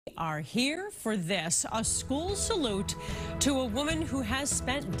Are here for this, a school salute to a woman who has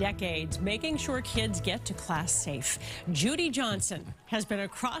spent decades making sure kids get to class safe. Judie Johnson has been a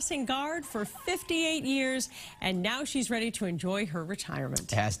crossing guard for 58 years, and now she's ready to enjoy her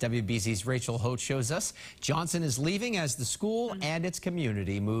retirement. As WBZ's Rachel Holt shows us, Johnson is leaving as the school and its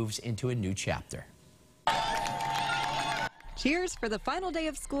community moves into a new chapter. Cheers for the final day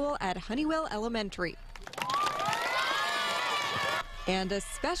of school at Honeywell Elementary. And a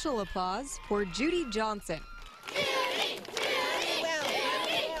special applause for Judie Johnson.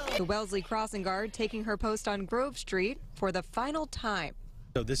 The Wellesley crossing guard taking her post on Grove Street for the final time.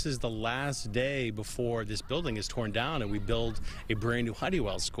 So this is the last day before this building is torn down and we build a brand new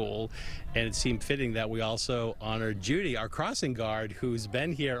Honeywell school. And it seemed fitting that we also honor Judie, our crossing guard, who's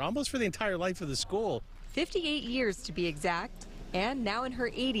been here almost for the entire life of the school. 58 years to be exact, and now in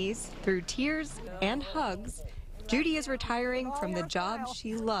her 80s, through tears and hugs, Judie is retiring from the job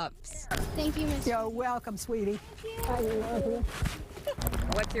she loves. Thank you, Miss. You're welcome, sweetie. I love you.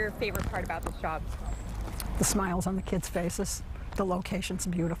 What's your favorite part about this job? The smiles on the kids' faces. The location's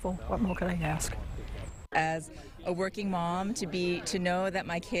beautiful. What more could I ask? As a working mom, to know that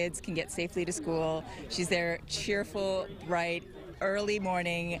my kids can get safely to school. She's there, cheerful, bright, early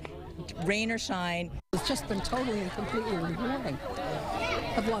morning, rain or shine. It's just been totally and completely rewarding.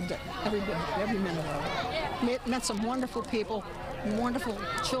 I've loved it, every minute of it. Met some wonderful people, wonderful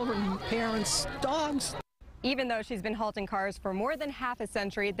children, parents, dogs. Even though she's been halting cars for more than half a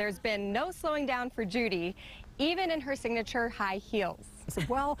century, there's been no slowing down for Judie, even in her signature high heels. I said,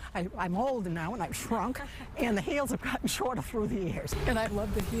 well, I'm old now and I've shrunk, and the heels have gotten shorter through the years. And I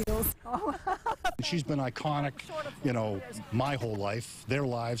love the heels. Oh. She's been iconic, you know, my whole life, their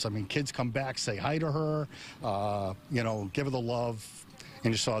lives. I mean, kids come back, say hi to her, you know, give her the love,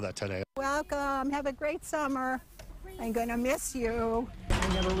 and you saw that today. Welcome. Have a great summer. I'm going to miss you.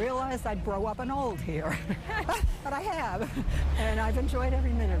 I never realized I'd grow up and old here, but I have, and I've enjoyed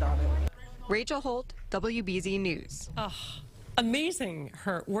every minute of it. Rachel Holt, WBZ News. Oh, amazing,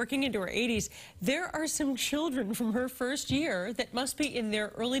 her working into her 80s. There are some children from her first year that must be in their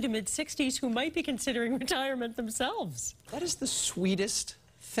early to mid-60s who might be considering retirement themselves. That is the sweetest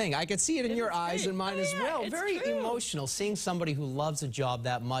thing. I could see it in your eyes and mine as well. Very emotional, seeing somebody who loves a job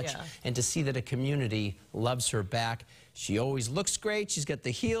that much and to see that a community loves her back. She always looks great. She's got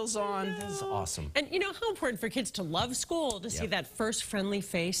the heels on. That's awesome. And you know how important for kids to love school, to see that first friendly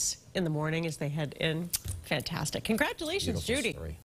face in the morning as they head in. Fantastic. Congratulations, Beautiful Judie. Story.